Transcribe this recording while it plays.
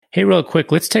Hey, real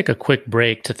quick, let's take a quick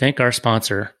break to thank our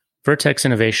sponsor, Vertex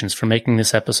Innovations, for making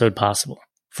this episode possible.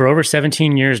 For over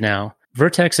 17 years now,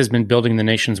 Vertex has been building the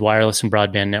nation's wireless and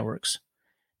broadband networks.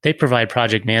 They provide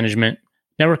project management,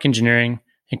 network engineering,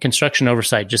 and construction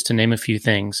oversight, just to name a few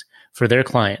things, for their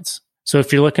clients. So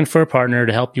if you're looking for a partner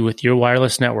to help you with your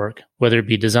wireless network, whether it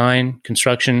be design,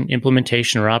 construction,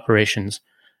 implementation, or operations,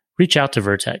 reach out to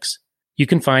Vertex. You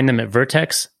can find them at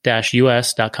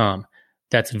vertex-us.com.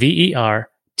 That's VERTEX-US.com.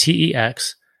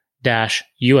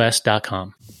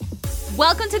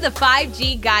 Welcome to the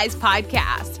 5G Guys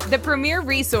podcast, the premier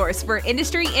resource for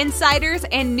industry insiders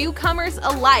and newcomers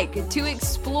alike to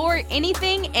explore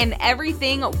anything and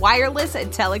everything wireless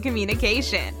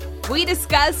telecommunication. We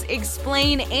discuss,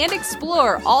 explain, and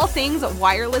explore all things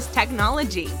wireless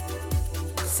technology.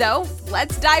 So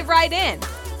let's dive right in.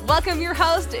 Welcome your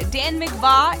host, Dan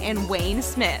McVaugh and Wayne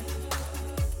Smith.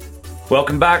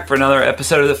 Welcome back for another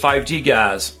episode of the 5G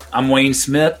Guys. I'm Wayne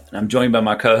Smith, and I'm joined by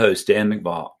my co-host, Dan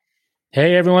McVaugh.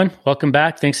 Hey, everyone. Welcome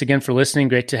back. Thanks again for listening.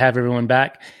 Great to have everyone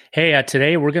back. Hey,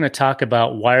 today we're going to talk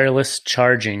about wireless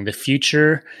charging. The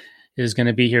future is going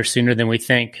to be here sooner than we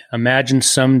think. Imagine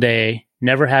someday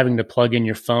never having to plug in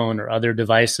your phone or other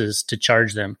devices to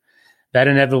charge them. That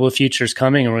inevitable future is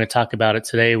coming, and we're going to talk about it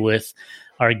today with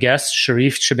our guest,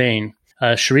 Sharif Chebane.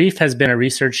 Sharif has been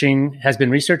researching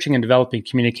and developing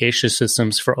communication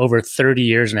systems for over 30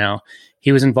 years now.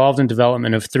 He was involved in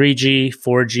development of 3G,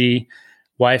 4G,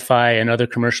 Wi-Fi, and other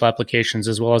commercial applications,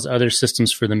 as well as other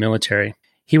systems for the military.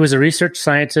 He was a research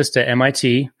scientist at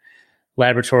MIT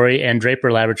Laboratory and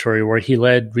Draper Laboratory, where he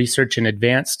led research in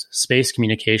advanced space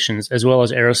communications, as well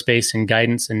as aerospace and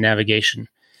guidance and navigation.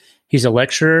 He's a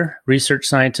lecturer, research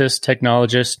scientist,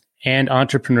 technologist, and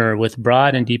entrepreneur with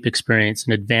broad and deep experience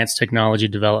in advanced technology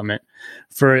development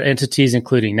for entities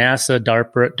including NASA,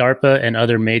 DARPA, and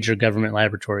other major government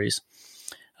laboratories.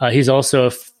 He's also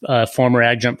a former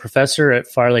adjunct professor at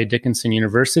Fairleigh Dickinson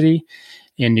University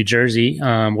in New Jersey,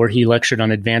 where he lectured on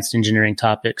advanced engineering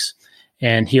topics.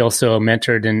 And he also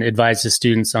mentored and advised his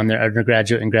students on their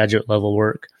undergraduate and graduate level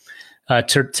work.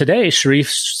 Today, Sharif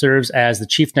serves as the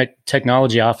Chief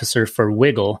Technology Officer for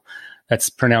Wiggle. That's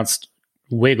pronounced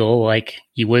Wiggle, like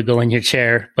you wiggle in your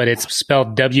chair, but it's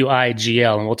spelled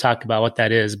WIGL, and we'll talk about what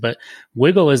that is. But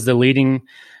Wiggle is leading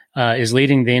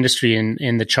the industry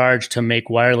in the charge to make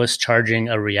wireless charging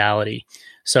a reality.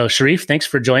 So, Sharif, thanks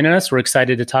for joining us. We're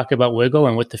excited to talk about Wiggle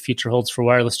and what the future holds for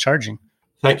wireless charging.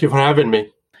 Thank you for having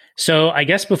me. So, I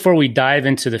guess before we dive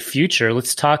into the future,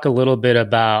 let's talk a little bit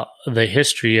about the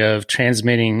history of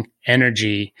transmitting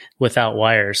energy without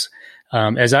wires.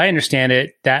 As I understand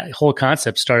it, that whole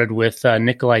concept started with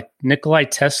Nikola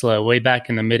Tesla way back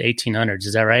in the mid-1800s.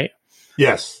 Is that right?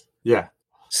 Yes. Yeah.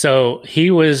 So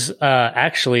he was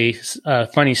actually, a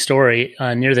funny story,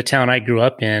 near the town I grew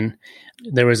up in.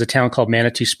 There was a town called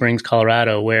Manitou Springs,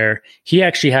 Colorado, where he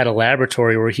actually had a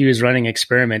laboratory where he was running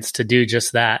experiments to do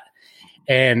just that.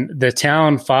 And the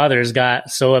town fathers got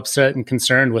so upset and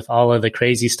concerned with all of the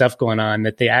crazy stuff going on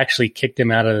that they actually kicked him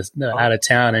out of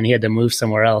town, and he had to move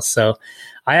somewhere else. So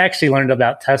I actually learned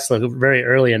about Tesla very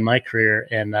early in my career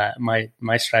and my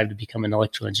strive to become an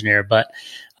electrical engineer. But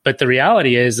the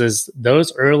reality is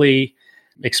those early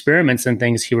experiments and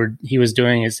things he was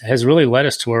doing has really led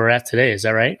us to where we're at today. Is that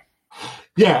right?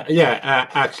 Yeah.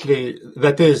 Actually,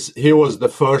 he was the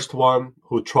first one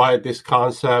who tried this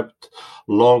concept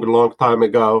long time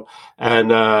ago. And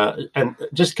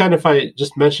just I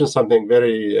just mention something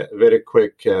very, very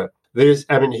quick.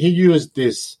 He used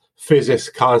this physics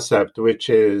concept, which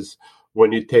is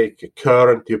when you take a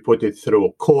current, you put it through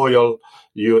a coil,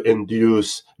 you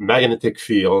induce magnetic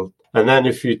field. And then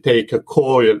if you take a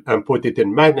coil and put it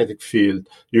in magnetic field,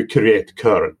 you create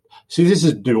current. See, this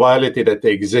is duality that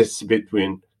exists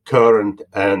between current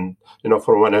and,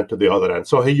 from one end to the other end.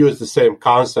 So he used the same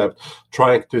concept,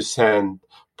 trying to send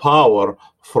power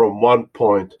from one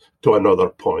point to another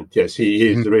point. Yes, he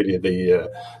is really the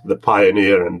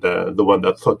pioneer and the one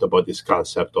that thought about this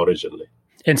concept originally.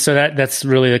 And so that's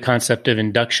really the concept of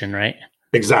induction, right?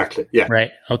 Exactly. Yeah.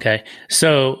 Right. Okay.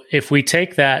 So if we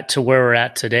take that to where we're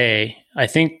at today, I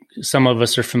think some of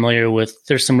us are familiar with,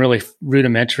 there's some really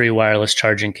rudimentary wireless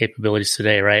charging capabilities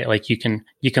today, right? Like you can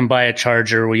buy a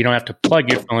charger where you don't have to plug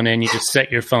your phone in, you just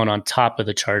set your phone on top of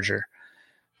the charger.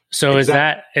 So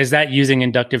exactly. Is that using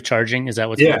inductive charging? Is that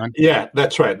what's going on? Yeah,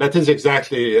 that's right. That is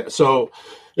exactly. So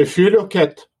if you look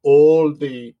at all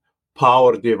the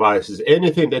power devices,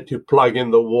 anything that you plug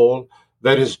in the wall,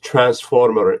 there is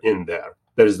transformer in there.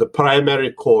 There is the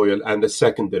primary coil and the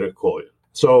secondary coil.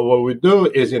 So what we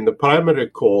do is in the primary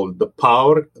coil, the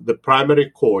power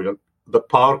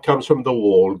comes from the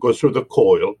wall, goes through the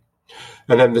coil,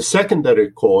 And then the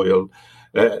secondary coil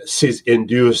sees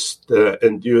induced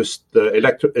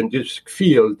electric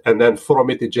field, and then from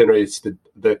it generates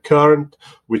the current,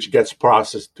 which gets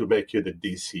processed to make you the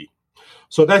DC.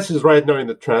 So that is right now in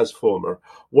the transformer.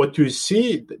 What you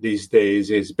see these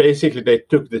days is basically they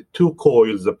took the two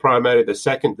coils, the primary, the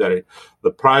secondary.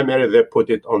 The primary, they put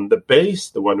it on the base,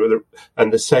 the one with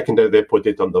and the secondary, they put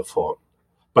it on the phone.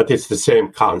 But it's the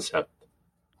same concept.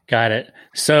 Got it.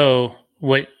 So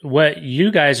what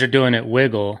you guys are doing at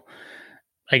Wiggle,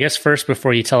 I guess first,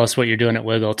 before you tell us what you're doing at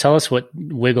Wiggle, tell us what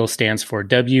Wiggle stands for,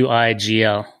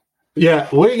 WIGL. Yeah,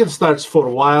 Wiggle stands for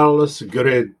Wireless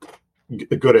Grid.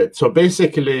 So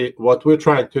basically, what we're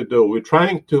trying to do, we're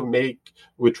trying to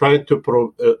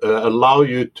allow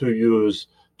you to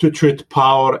treat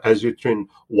power as you treat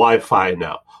Wi-Fi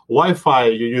now. Wi-Fi,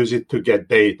 you use it to get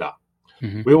data.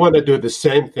 Mm-hmm. We want to do the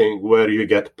same thing where you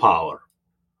get power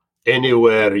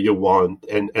anywhere you want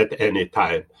and at any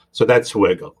time. So that's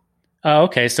Wiggle. Oh,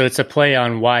 okay. So it's a play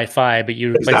on Wi-Fi, but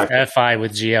you replace FI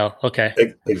with GL. Okay.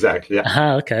 Exactly.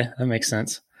 Yeah. Okay. That makes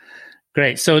sense.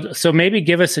 Great. So maybe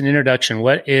give us an introduction.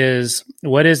 What is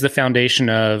the foundation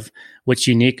of what's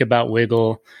unique about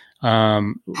Wiggle?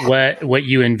 What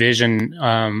you envision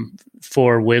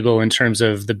for Wiggle in terms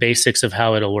of the basics of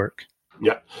how it'll work?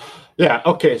 Yeah.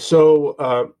 Okay. So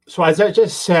as I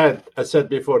just said,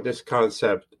 before, this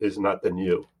concept is not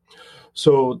new.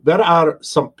 So there are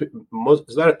some people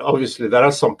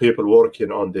working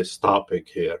on this topic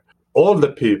here. All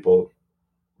the people,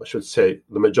 I should say,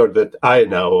 the majority that I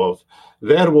know of,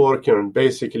 they're working on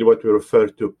basically what we refer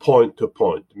to point,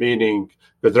 meaning,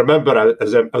 because remember,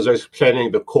 as I was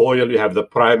explaining, the coil, you have the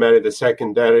primary, the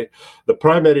secondary. The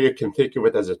primary, you can think of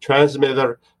it as a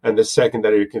transmitter, and the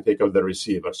secondary, you can think of the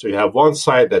receiver. So you have one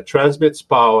side that transmits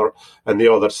power, and the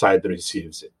other side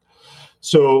receives it.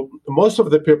 So most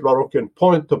of the people are working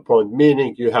point to point,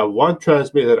 meaning you have one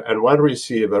transmitter and one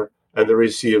receiver, and the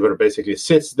receiver basically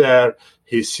sits there.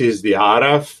 He sees the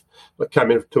RF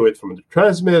coming to it from the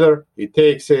transmitter. He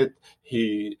takes it,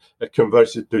 he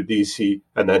converts it to DC,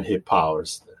 and then he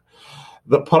powers it.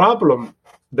 The problem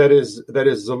there is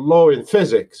a law in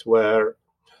physics where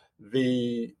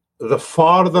the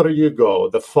farther you go,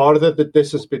 the farther the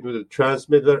distance between the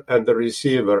transmitter and the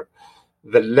receiver,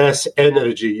 the less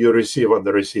energy you receive on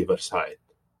the receiver side,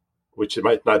 which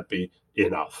might not be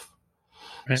enough.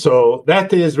 Right. So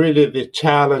that is really the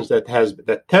challenge that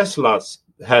Tesla's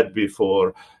had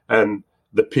before, and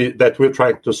that we're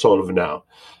trying to solve now.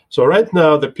 So right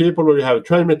now, the people who have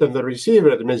transmitter and the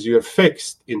receiver, that means you're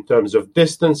fixed in terms of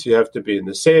distance. You have to be in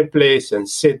the same place and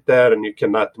sit there, and you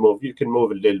cannot move. You can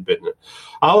move a little bit.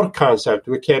 Our concept,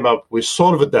 we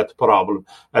solved that problem,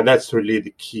 and that's really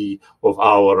the key of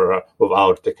our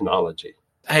technology.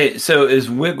 Hey, so is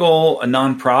Wiggle a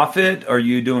nonprofit? Are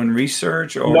you doing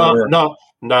research? Or? No.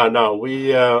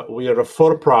 We are a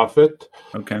for-profit.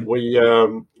 Okay.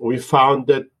 We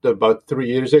founded about 3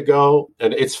 years ago,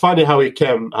 and it's funny how we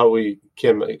came.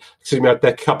 Excuse me, I'll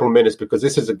take a couple of minutes because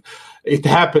it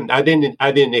happened. I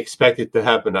didn't expect it to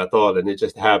happen at all, and it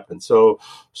just happened. So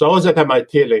I was at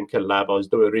MIT Lincoln Lab. I was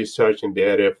doing research in the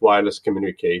area of wireless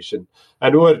communication,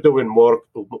 and we were doing more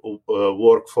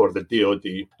work for the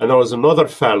DoD. And there was another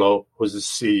fellow who's the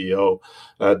CEO,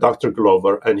 Dr.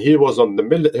 Glover, and he was on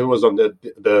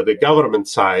the government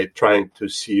side trying to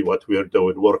see what we were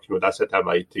doing, working with us at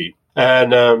MIT.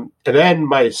 And then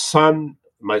my son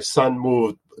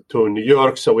moved to New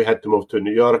York, so we had to move to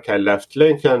New York. I left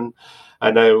Lincoln,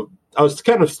 and I was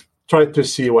kind of trying to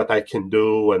see what I can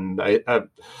do. And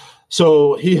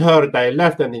so he heard I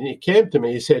left, and he came to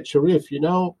me. He said, "Sharif,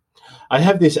 I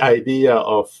have this idea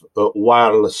of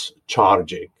wireless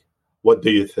charging. What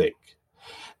do you think?"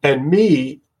 And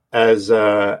me, as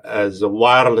a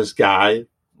wireless guy,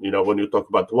 when you talk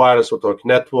about wireless, we talk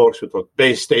networks, we talk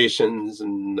base stations,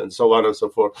 and so on and so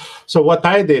forth. So what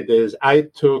I did is I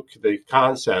took the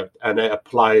concept and I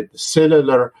applied the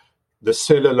cellular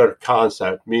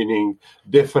concept, meaning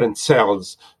different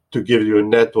cells to give you a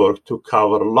network to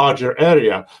cover a larger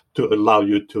area to allow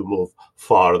you to move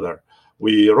farther.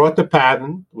 We wrote a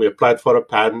patent. We applied for a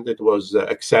patent. It was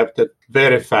accepted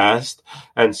very fast.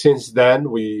 And since then,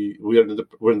 we're at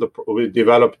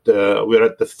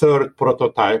the third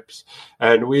prototypes,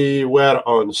 and we were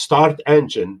on Start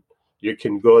Engine. You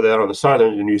can go there on the Start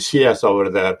Engine. You see us over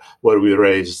there where we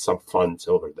raised some funds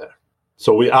over there.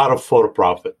 So we are a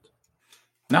for-profit.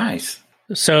 Nice.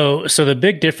 So the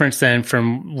big difference then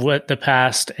from what the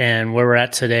past and where we're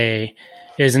at today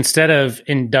is instead of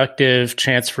inductive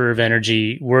transfer of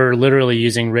energy, we're literally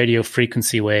using radio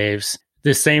frequency waves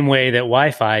the same way that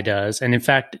Wi-Fi does. And in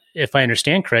fact, if I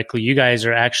understand correctly, you guys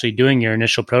are actually doing your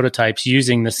initial prototypes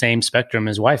using the same spectrum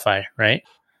as Wi-Fi, right?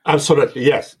 Absolutely,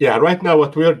 yes. Yeah, right now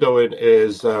what we're doing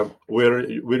is we're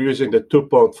using the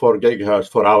 2.4 gigahertz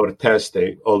for our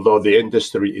testing, although the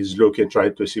industry is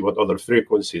trying to see what other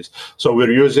frequencies. So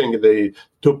we're using the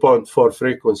 2.4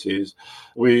 frequencies.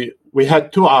 We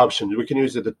had two options. We can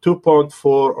use the 2.4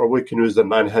 or we can use the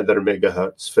 900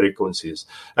 megahertz frequencies.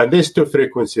 And these two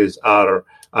frequencies are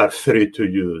free to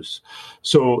use.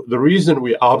 So the reason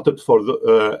we opted for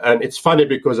and it's funny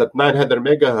because at 900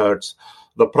 megahertz,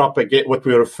 what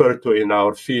we refer to in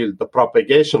our field, the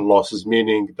propagation losses,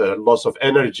 meaning the loss of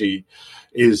energy,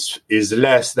 is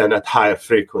less than at higher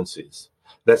frequencies.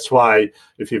 That's why,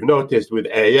 if you've noticed, with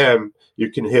AM,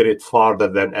 you can hear it farther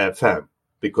than FM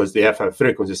because the FM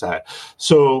frequency is higher.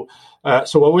 So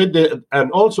what we did,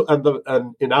 and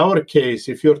in our case,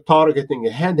 if you're targeting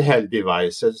handheld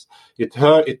devices, it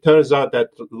turns out that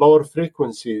lower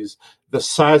frequencies, the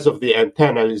size of the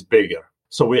antenna is bigger.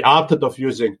 So we opted of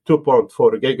using 2.4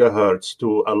 gigahertz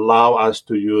to allow us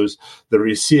to use the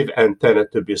receive antenna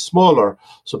to be smaller.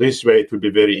 So this way it will be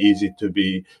very easy to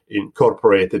be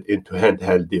incorporated into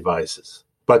handheld devices.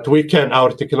 But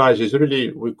our technology is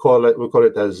really, we call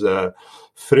it as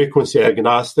frequency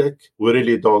agnostic. We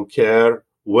really don't care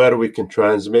where we can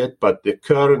transmit, but the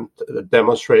current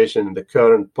demonstration, the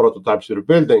current prototypes we're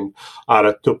building are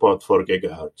at 2.4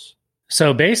 gigahertz.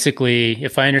 So basically,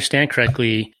 if I understand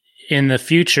correctly, in the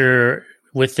future,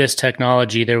 with this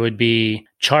technology, there would be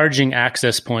charging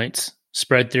access points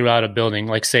spread throughout a building,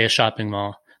 like, say, a shopping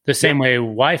mall, the same way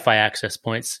Wi-Fi access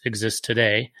points exist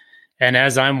today. And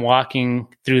as I'm walking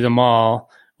through the mall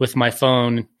with my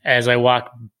phone, as I walk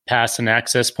past an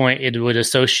access point, it would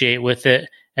associate with it.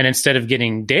 And instead of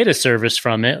getting data service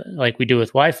from it, like we do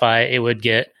with Wi-Fi, it would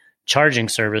get charging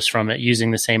service from it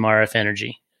using the same RF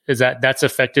energy. That's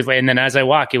effective? And then as I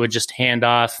walk, it would just hand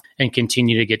off and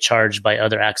continue to get charged by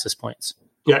other access points.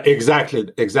 Yeah, exactly,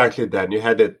 Dan. You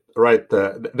had it right.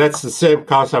 That's the same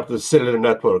concept of the cellular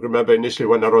network. Remember initially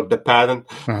when I wrote the patent?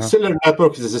 Cellular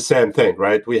network is the same thing,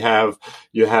 right?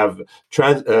 You have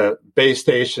base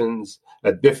stations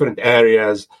at different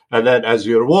areas, and then as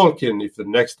you're walking, if the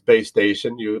next base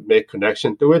station, you make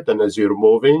connection to it, and as you're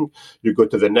moving, you go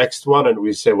to the next one, and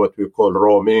we say what we call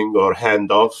roaming or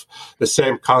handoff. The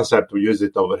same concept, we use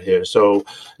it over here. So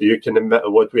you can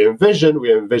what we envision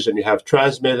you have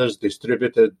transmitters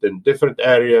distributed in different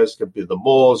areas. Could be the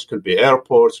malls, could be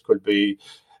airports, could be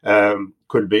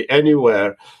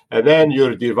anywhere, and then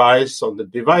your device, on the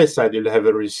device side, you'll have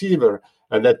a receiver.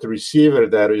 And that receiver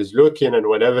there is looking, and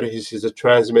whenever he sees a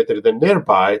transmitter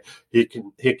nearby, he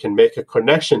can make a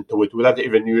connection to it without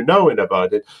even you knowing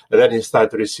about it, and then he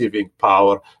starts receiving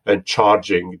power and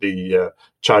charging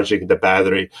the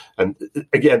battery. And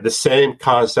again, the same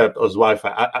concept as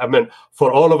Wi-Fi. I mean,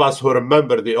 for all of us who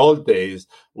remember the old days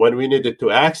when we needed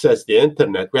to access the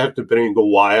internet, we have to bring a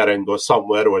wire and go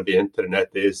somewhere where the internet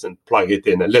is and plug it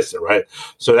in and listen, right?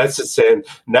 So that's the same.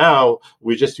 Now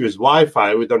we just use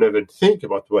Wi-Fi. We don't even think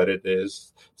about where it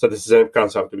is. So this is the same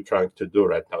concept we're trying to do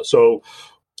right now. So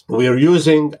we're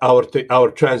using our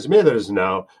transmitters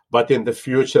now, but in the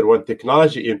future, when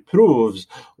technology improves,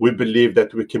 we believe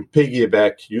that we can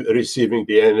piggyback receiving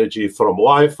the energy from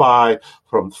Wi-Fi,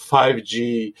 from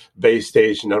 5G base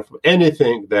station, or from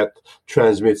anything that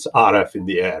transmits RF in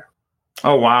the air.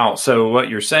 Oh, wow. So what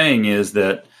you're saying is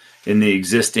that in the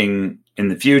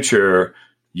future,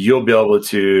 you'll be able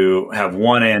to have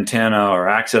one antenna or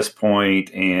access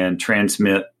point and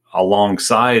transmit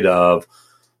alongside of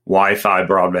Wi-Fi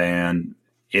broadband,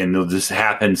 and it'll just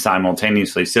happen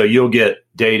simultaneously. So you'll get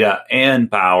data and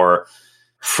power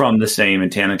from the same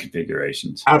antenna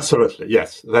configurations. Absolutely,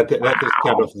 yes. That is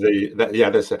kind of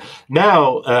that's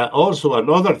now also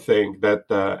another thing that,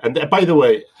 and by the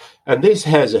way, and this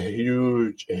has a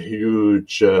huge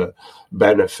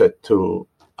benefit to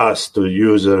us, to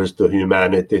users, to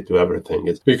humanity, to everything.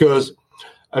 It's because,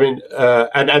 I mean,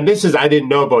 and this is, I didn't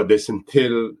know about this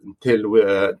until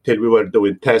we were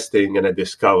doing testing, and I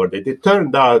discovered it. It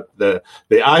turned out the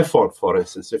iPhone, for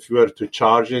instance, if you were to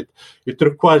charge it, it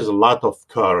requires a lot of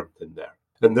current in there.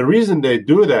 And the reason they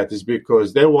do that is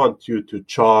because they want you to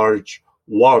charge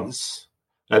once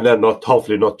and then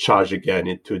hopefully not charge again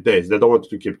in 2 days. They don't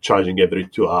want you to keep charging every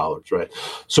 2 hours, right?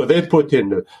 So they put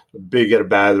in a bigger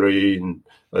battery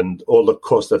and all the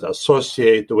costs that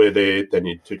associate with it. They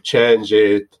need to change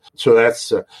it. So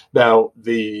that's now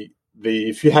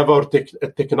if you have our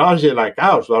technology like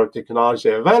ours, our technology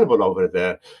available over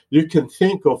there, you can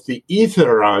think of the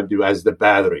ether around you as the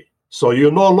battery. So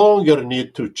you no longer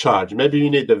need to charge. Maybe you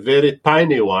need a very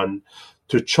tiny one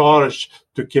to charge,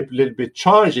 to keep a little bit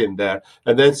charge in there.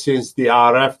 And then since the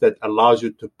RF that allows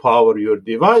you to power your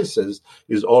devices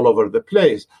is all over the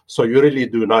place, so you really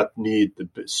do not need the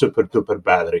super duper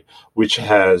battery, which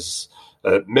has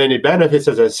many benefits.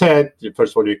 As I said,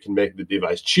 first of all, you can make the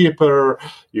device cheaper.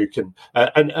 You can,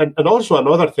 and also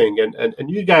another thing, and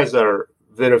you guys are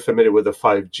very familiar with the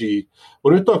 5G.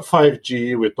 When we talk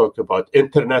 5G, we talk about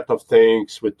Internet of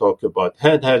Things, we talk about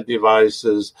handheld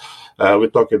devices, we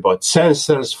talk about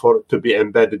sensors to be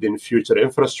embedded in future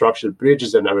infrastructure,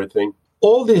 bridges and everything.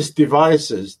 All these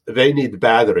devices, they need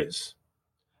batteries.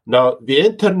 Now, the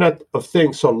Internet of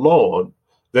Things alone,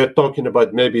 they're talking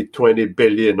about maybe 20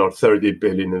 billion or 30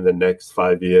 billion in the next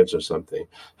 5 years or something.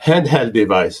 Handheld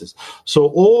devices. So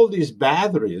all these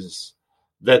batteries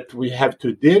that we have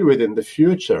to deal with in the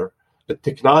future, a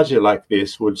technology like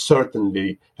this will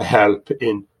certainly help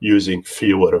in using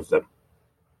fewer of them.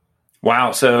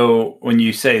 Wow. So when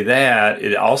you say that,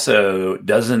 it also,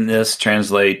 doesn't this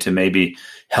translate to maybe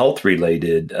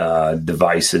health-related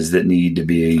devices that need to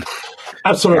be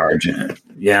Absolutely. charged?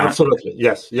 Yeah. Absolutely.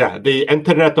 Yes. Yeah. The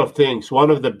Internet of Things, one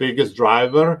of the biggest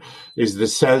driver is the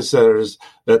sensors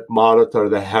that monitor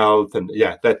the health. And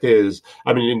yeah, that is,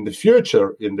 I mean, in the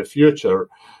future,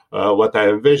 what I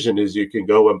envision is you can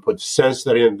go and put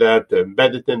sensor in there, to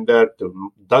embed it in there,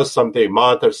 to do something,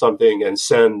 monitor something, and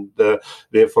send the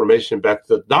information back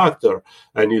to the doctor.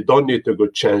 And you don't need to go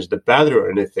change the battery or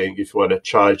anything. If you want to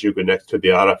charge, you connect to the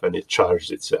RF and it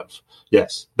charges itself.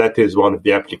 Yes, that is one of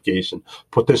the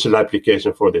potential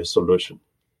application for this solution.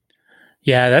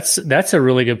 Yeah, that's a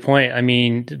really good point. I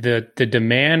mean, the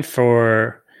demand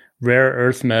for rare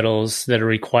earth metals that are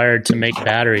required to make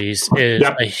batteries is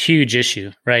a huge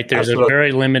issue, right? There's a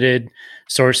very limited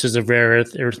sources of rare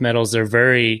earth metals. They're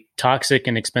very toxic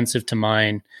and expensive to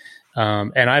mine.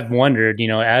 And I've wondered,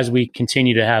 as we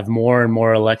continue to have more and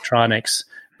more electronics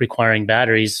requiring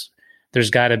batteries, there's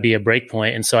got to be a break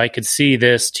point. And so I could see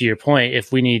this, to your point,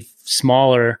 if we need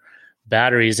smaller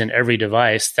batteries in every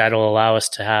device, that'll allow us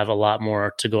to have a lot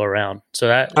more to go around. So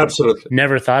that absolutely,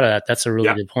 never thought of that. That's a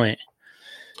really good point.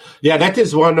 Yeah, that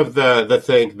is one of the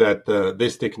things that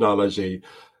this technology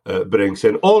brings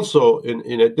in. Also,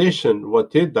 in addition,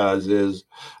 what it does is,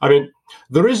 I mean,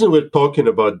 the reason we're talking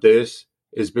about this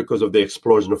is because of the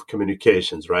explosion of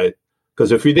communications, right?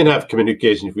 Because if we didn't have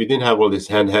communication, if we didn't have all these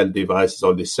handheld devices,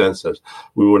 all these sensors,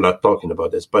 we were not talking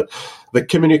about this. But the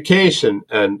communication,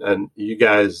 and you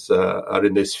guys are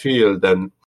in this field,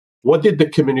 and what did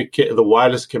the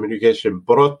wireless communication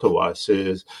brought to us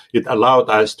is it allowed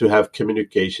us to have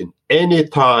communication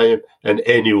anytime and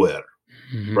anywhere.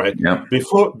 Mm-hmm. Right? Yeah.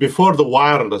 Before the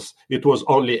wireless, it was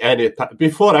only anytime.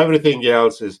 Before everything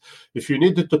else is, if you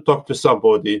needed to talk to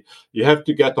somebody, you have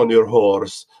to get on your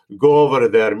horse, go over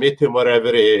there, meet him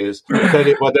wherever he is, tell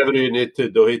him whatever you need to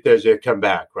do. He tells you, come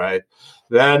back, right?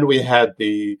 Then we had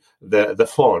the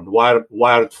phone,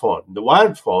 wired phone. The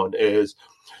wired phone is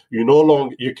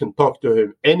you can talk to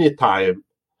him anytime,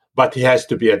 but he has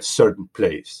to be at a certain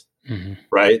place,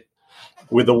 right?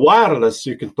 With the wireless,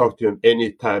 you can talk to him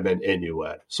anytime and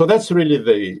anywhere. So that's really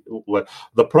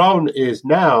the problem is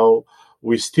now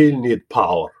we still need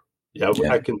power. Yeah,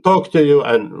 I can talk to you,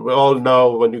 and we all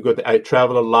know when I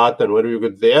travel a lot, and when we go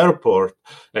to the airport,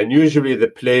 and usually the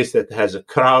place that has a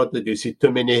crowd that you see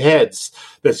too many heads,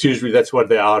 that's where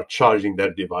they are charging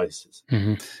their devices.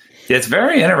 Mm-hmm. It's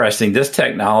very interesting. This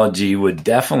technology would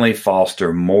definitely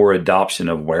foster more adoption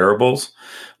of wearables.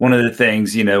 One of the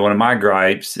things, one of my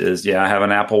gripes is, I have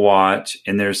an Apple Watch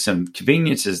and there's some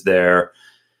conveniences there,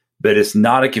 but it's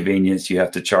not a convenience. You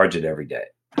have to charge it every day.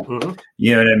 Mm-hmm.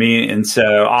 You know what I mean? And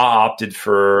so I opted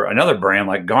for another brand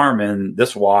like Garmin.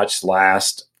 This watch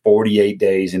lasts 48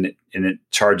 days and it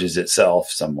charges itself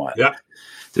somewhat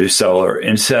through solar.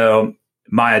 And so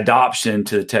my adoption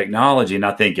to the technology, and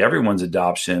I think everyone's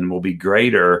adoption, will be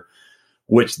greater,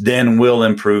 which then will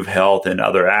improve health and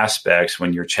other aspects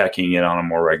when you're checking it on a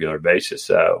more regular basis.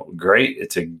 So great.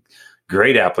 It's a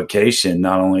great application,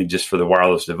 not only just for the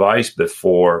wireless device, but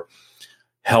for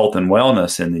health and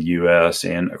wellness in the U.S.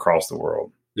 and across the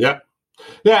world. Yeah.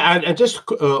 Yeah, and just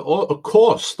a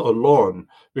cost alone,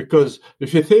 because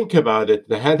if you think about it,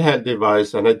 the handheld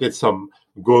device, and I did some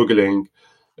Googling,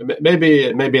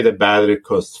 maybe the battery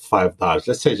costs $5.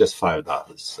 Let's say just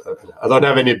 $5. I don't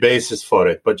have any basis for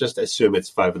it, but just assume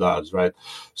it's $5, right?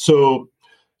 So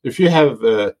if you have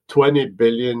 20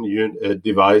 billion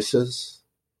devices,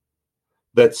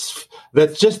 that's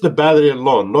just the battery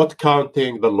alone, not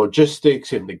counting the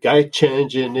logistics and the guy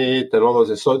changing it and all of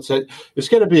this. So it's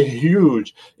going to be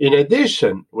huge. In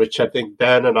addition, which I think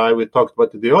Dan and we talked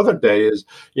about the other day, is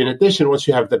in addition, once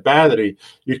you have the battery,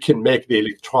 you can make the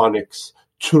electronics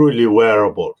truly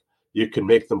wearable. You can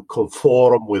make them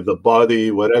conform with the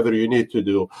body, whatever you need to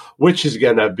do, which is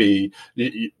going to be,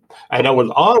 and I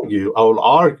will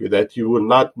argue that you will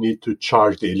not need to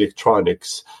charge the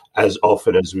electronics as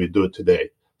often as we do today.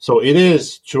 So it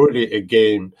is truly a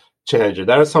game changer.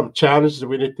 There are some challenges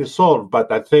we need to solve, but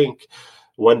I think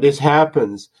when this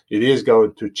happens, it is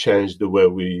going to change the way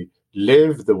we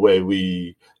live, the way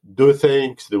we do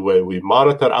things, the way we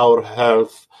monitor our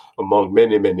health, among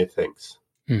many, many things.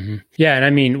 Mm-hmm. Yeah. And I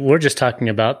mean, we're just talking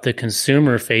about the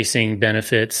consumer facing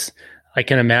benefits. I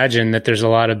can imagine that there's a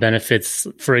lot of benefits,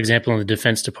 for example, in the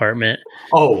Defense Department.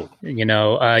 Oh,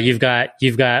 you've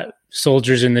got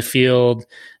soldiers in the field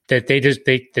that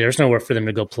there's nowhere for them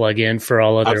to go plug in for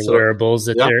all of their wearables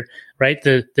that they're right.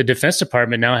 The Defense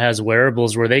Department now has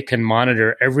wearables where they can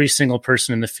monitor every single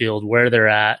person in the field, where they're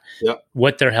at,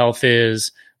 what their health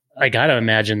is. I got to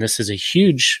imagine this is a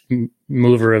huge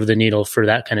mover of the needle for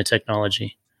that kind of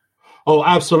technology. Oh,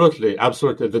 absolutely.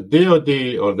 Absolutely. The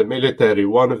DoD or the military,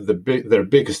 one of their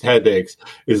biggest headaches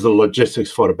is the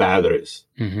logistics for batteries.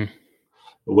 Mm-hmm.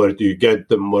 Where do you get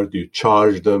them? Where do you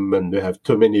charge them? And they have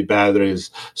too many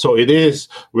batteries. So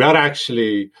we are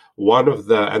actually one of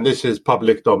and this is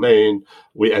public domain.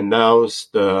 We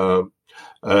announced a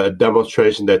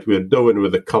demonstration that we're doing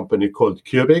with a company called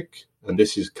Cubic. And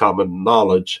this is common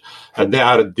knowledge. And they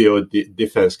are a DoD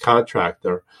defense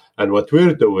contractor. And what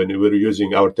we're doing, we're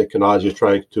using our technology,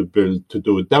 trying to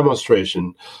do a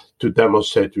demonstration to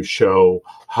demonstrate, to show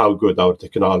how good our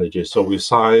technology is. So we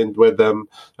signed with them,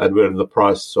 and we're in the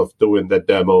process of doing the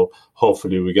demo.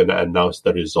 Hopefully, we're going to announce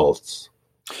the results.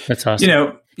 That's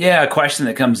awesome. A question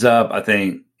that comes up, I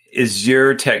think, is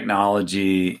your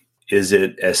technology, is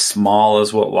it as small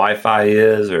as what Wi-Fi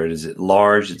is, or is it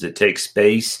large? Does it take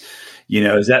space?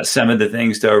 Is that some of the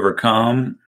things to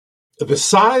overcome? The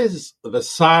size,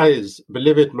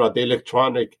 believe it or not, the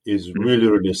electronic is really,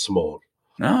 really small.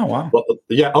 Oh, wow.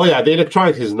 The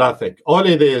electronic is nothing. All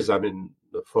it is,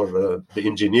 for the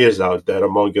engineers out there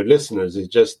among your listeners, is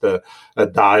just a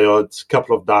diode, a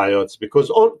couple of diodes, because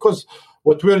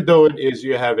what we're doing is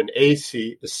you have an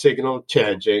AC, a signal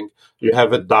changing, you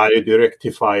have a diode, you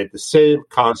rectify it, the same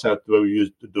concept where we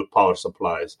used to do power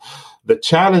supplies. The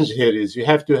challenge here is you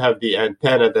have to have the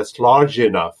antenna that's large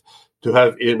enough to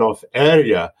have enough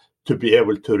area to be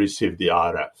able to receive the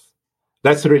RF.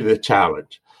 That's really the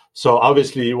challenge. So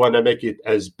obviously you want to make it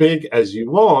as big as you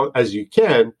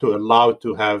can to allow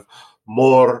to have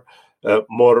more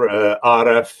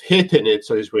RF hitting it,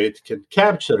 so this way it can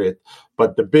capture it.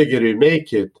 But the bigger you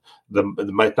make it,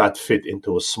 it might not fit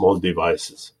into small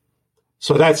devices.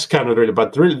 So that's kind of really,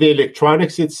 but really the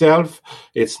electronics itself,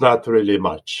 it's not really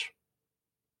much.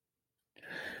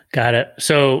 Got it.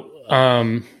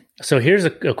 So here's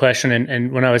a question,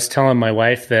 and when I was telling my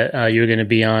wife that you were going to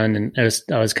be on, and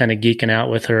I was kind of geeking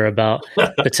out with her about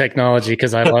the technology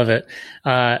because I love it.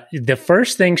 The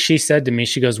first thing she said to me,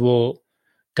 she goes, "Well,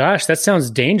 gosh, that sounds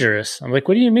dangerous." I'm like,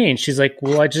 "What do you mean?" She's like,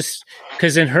 "Well,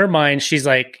 because in her mind, she's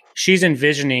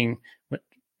envisioning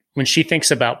when she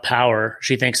thinks about power,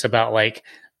 she thinks about like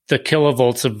the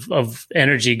kilovolts of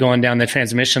energy going down the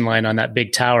transmission line on that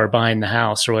big tower behind the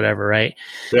house or whatever, right?"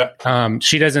 Yeah.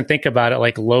 She doesn't think about it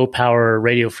like low power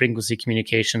radio frequency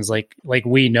communications like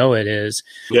we know it is.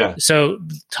 Yeah. So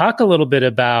talk a little bit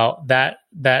about that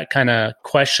kind of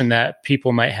question that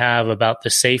people might have about the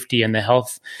safety and the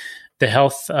health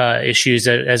issues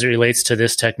as it relates to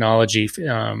this technology,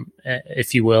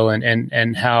 if you will,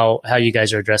 and how you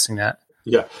guys are addressing that.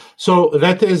 Yeah, so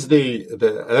that is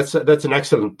that's an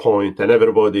excellent point, and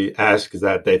everybody asks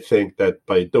that. They think that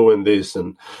by doing this,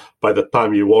 and by the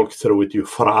time you walk through it, you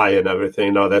fry and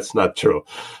everything. No, that's not true.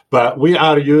 But we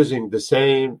are using the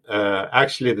same.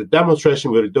 Actually, the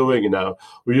demonstration we're doing now,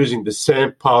 we're using the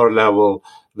same power level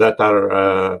that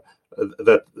are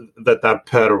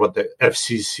per what the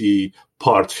FCC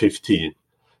Part 15.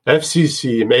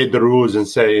 FCC made the rules and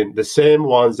saying the same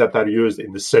ones that are used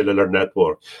in the cellular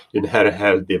network in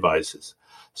handheld devices.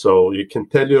 So you can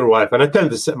tell your wife, and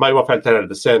my wife, I'll tell her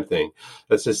the same thing.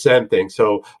 That's the same thing.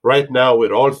 So right now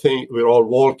we're all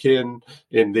walking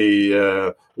in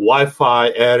the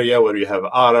Wi-Fi area where you have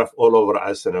RF all over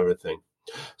us and everything.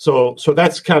 So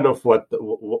that's kind of what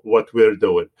we're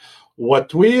doing.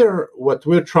 What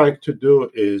we're trying to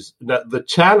do is that the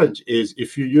challenge is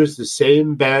if you use the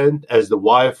same band as the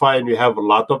Wi-Fi and you have a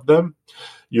lot of them,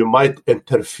 you might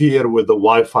interfere with the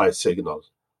Wi-Fi signal.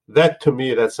 That, to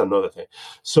me, that's another thing.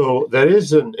 So there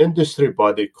is an industry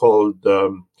body called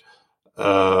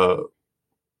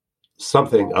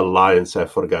something alliance. I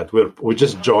forgot. We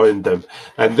just joined them,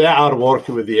 and they are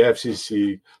working with the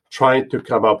FCC, trying to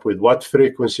come up with what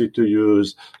frequency to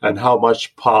use and how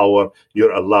much power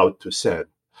you're allowed to send.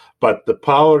 But the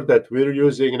power that we're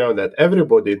using, that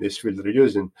everybody in this field are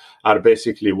using, are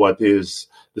basically what is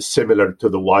similar to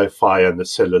the Wi-Fi and the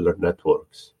cellular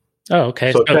networks. Oh,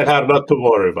 okay. So they have not to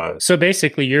worry about it. So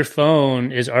basically, your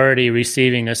phone is already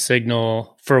receiving a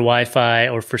signal for Wi-Fi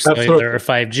or for cellular or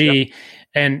 5G, yeah.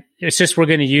 And it's just we're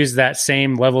going to use that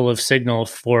same level of signal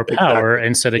for power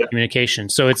instead of communication.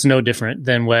 So it's no different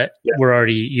than what we're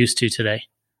already used to today.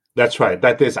 That's right.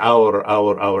 That is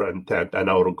our intent and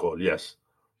our goal. Yes.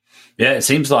 Yeah, it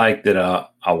seems like that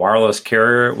a wireless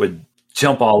carrier would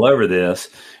jump all over this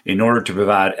in order to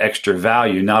provide extra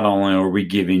value. Not only are we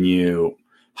giving you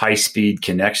high-speed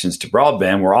connections to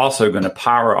broadband, we're also going to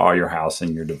power all your house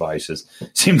and your devices.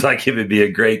 Seems like it would be a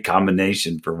great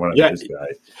combination for one of those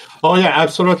guys. Oh yeah,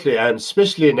 absolutely, and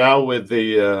especially now with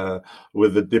the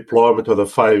deployment of the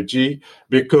 5G,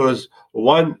 because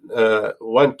one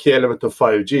key element of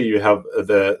 5G, you have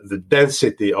the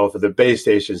density of the base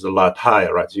stations a lot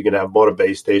higher, right? So you're going to have more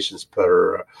base stations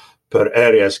per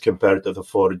areas compared to the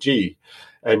 4G.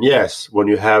 And yes, when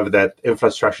you have that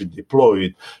infrastructure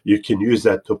deployed, you can use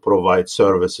that to provide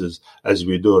services as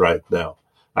we do right now.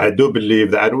 I do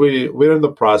believe that, and we're in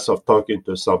the process of talking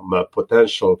to some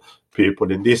potential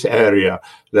people in this area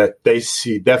that they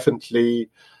see definitely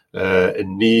a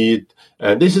need.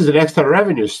 And this is an extra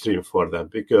revenue stream for them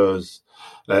because,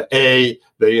 ideally,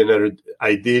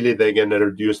 they're going to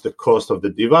reduce the cost of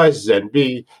the devices, and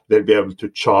B, they'll be able to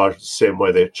charge the same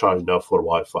way they charge now for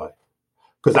Wi-Fi.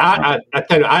 Because I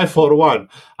tell you, for one,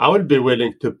 I would be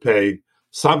willing to pay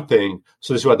something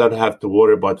so I don't have to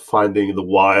worry about finding the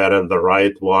wire and the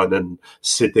right one and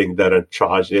sitting there and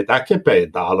charging it. I can pay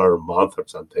 $1 a month or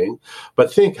something.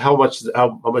 But think how much is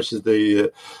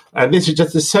the, and this is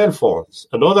just the cell phones.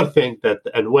 Another thing that,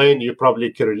 and Wayne, you probably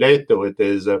can relate to it,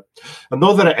 is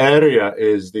another area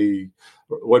is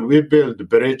when we build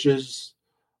bridges,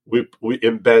 we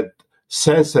embed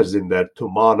sensors in there to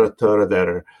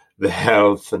monitor the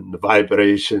health and the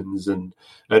vibrations, and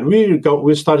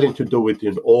we're starting to do it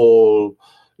in all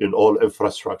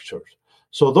infrastructures.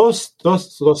 So those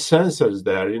sensors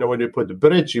there, when you put the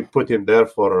bridge, you put in there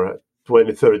for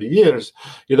 20, 30 years,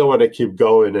 you don't want to keep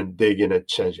going and digging and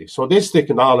changing. So this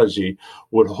technology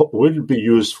will be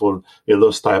useful in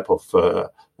those type of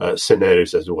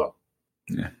scenarios as well.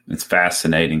 Yeah, it's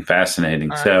fascinating.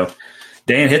 So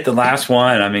Dan, hit the last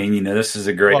one. I mean, this is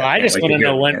a great. Well, I just want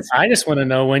to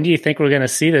know when do you think we're going to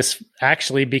see this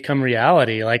actually become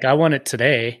reality? Like, I want it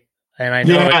today, and I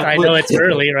know it's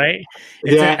early, right?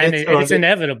 It's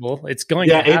inevitable. It's going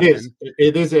to happen.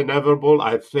 It is inevitable.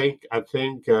 I think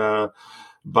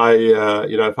by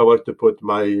if I were to put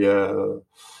my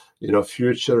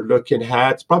future looking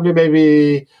hats, probably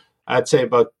maybe I'd say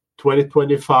about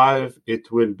 2025.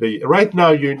 It will be. Right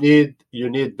now, you need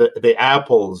the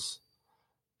Apples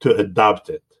to adopt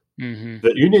it. Mm-hmm.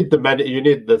 You need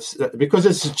this because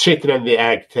it's a chicken and the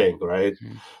egg thing, right?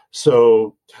 Mm-hmm.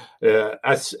 So,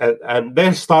 and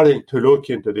they're starting to look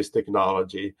into this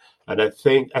technology, and I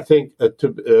think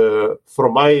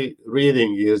from my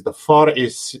reading is the Far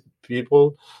East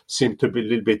people seem to be a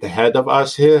little bit ahead of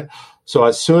us here. So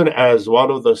as soon as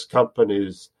one of those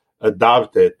companies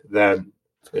adopt it, then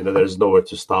there's nowhere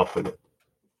to stop with it.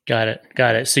 Got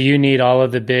it. So you need all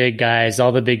of the big guys,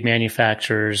 all the big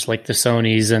manufacturers like the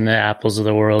Sonys and the Apples of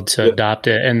the world to adopt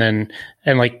it. And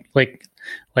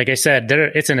like I said,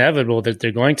 it's inevitable that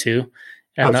they're going to.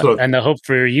 And the hope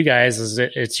for you guys is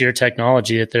that it's your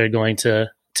technology that they're going to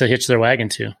hitch their wagon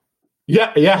to.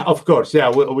 Yeah, of course. Yeah,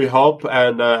 we hope.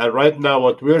 And right now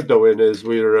what we're doing is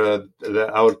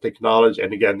our technology,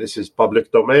 and again, this is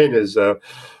public domain, is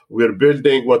we're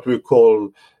building what we call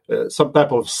some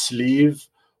type of sleeve,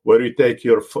 where you take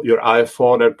your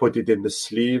iPhone and put it in the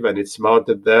sleeve, and it's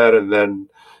mounted there, and then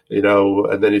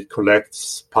and then it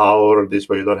collects power. This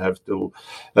way you don't have to.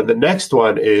 And the next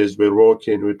one is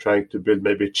we're trying to build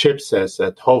maybe chipsets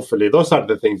that hopefully those are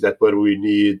the things that where we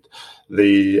need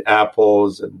the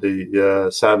Apples and the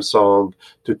Samsung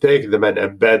to take them and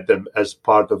embed them as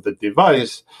part of the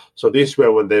device. So this way,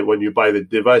 when you buy the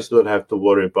device, you don't have to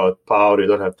worry about power. You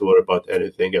don't have to worry about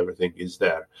anything. Everything is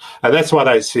there. And that's what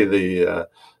I see the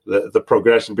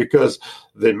progression, because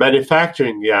the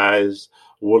manufacturing guys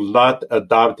will not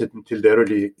adopt it until they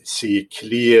really see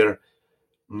clear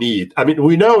need. I mean,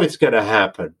 we know it's going to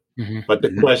happen, but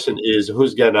the question is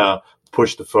who's going to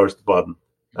push the first button.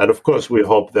 And of course, we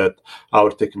hope that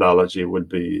our technology will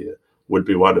be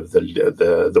one of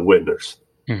the winners.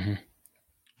 Mm-hmm.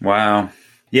 Wow.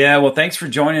 Yeah, well, thanks for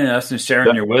joining us and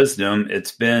sharing your wisdom.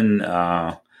 It's been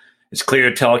it's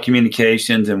clear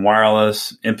telecommunications and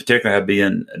wireless in particular have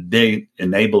been a big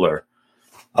enabler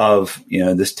of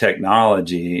this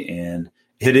technology, and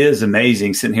it is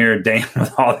amazing sitting here, Dan,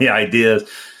 with all the ideas.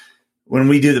 When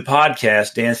we do the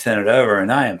podcast, Dan sent it over,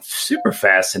 and I am super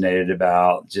fascinated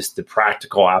about just the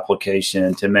practical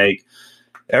application to make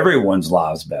everyone's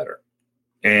lives better.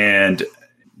 And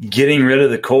getting rid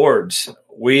of the cords.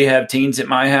 We have teens at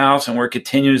my house, and we're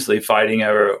continuously fighting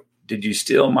over, did you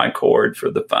steal my cord for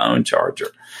the phone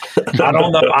charger? I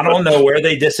don't know where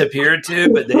they disappeared to,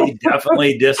 but they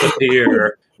definitely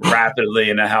disappear rapidly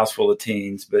in a house full of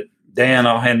teens. But Dan,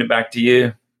 I'll hand it back to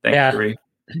you. Thanks, Sharif.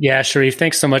 Yeah, Sharif,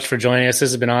 thanks so much for joining us.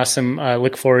 This has been awesome.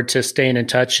 Look forward to staying in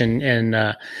touch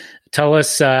and tell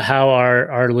us how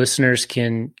our listeners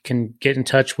can get in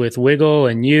touch with Wiggle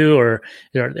and you, or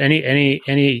any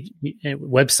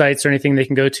websites or anything they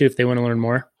can go to if they want to learn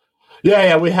more.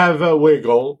 Yeah, we have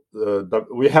Wiggle.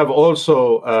 We have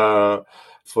also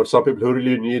for some people who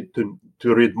really need to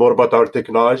read more about our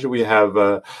technology. We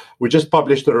just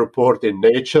published a report in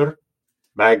Nature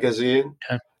magazine.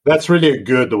 Okay. That's really a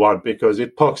good one because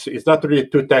it's not really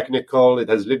too technical. It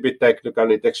has a little bit technical,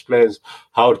 and it explains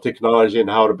how our technology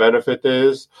and how the benefit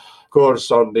is. Of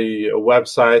course, on the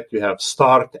website, you have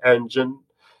Start Engine,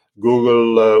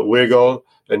 Google Wiggle,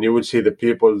 and you will see the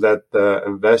people that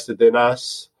invested in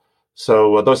us.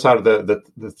 So those are the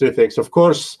three things. Of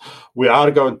course, we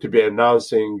are going to be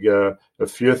announcing a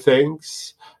few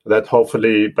things that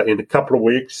hopefully in a couple of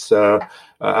weeks,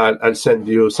 I'll send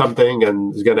you something,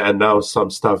 and it's going to announce some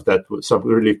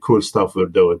really cool stuff we're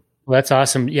doing. Well, that's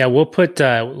awesome. Yeah, we'll put,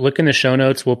 look in the show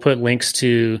notes. We'll put links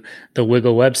to the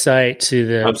Wiggle website, to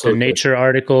the Nature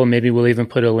article. Maybe we'll even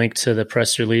put a link to the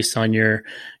press release on your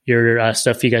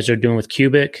stuff you guys are doing with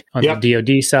Cubic on the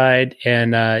DoD side.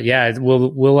 And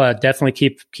we'll definitely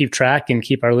keep track and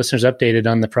keep our listeners updated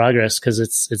on the progress, because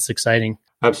it's exciting.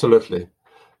 Absolutely.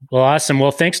 Well, awesome.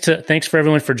 Well, thanks for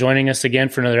everyone for joining us again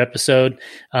for another episode.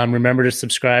 Remember to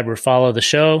subscribe or follow the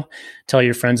show, tell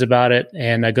your friends about it,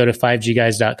 and go to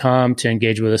 5gguys.com to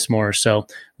engage with us more. So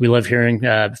we love hearing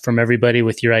from everybody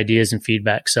with your ideas and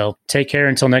feedback. So take care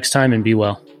until next time, and be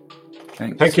well.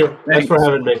 Thank you. Thanks for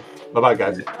having me. Bye-bye,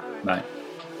 guys. Bye.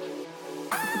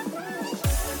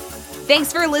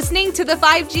 Thanks for listening to the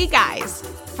 5G Guys.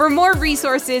 For more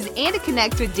resources and to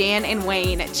connect with Dan and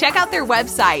Wayne, check out their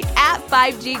website at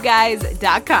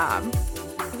 5gguys.com.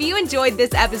 If you enjoyed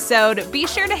this episode, be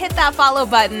sure to hit that follow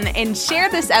button and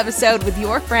share this episode with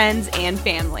your friends and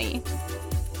family.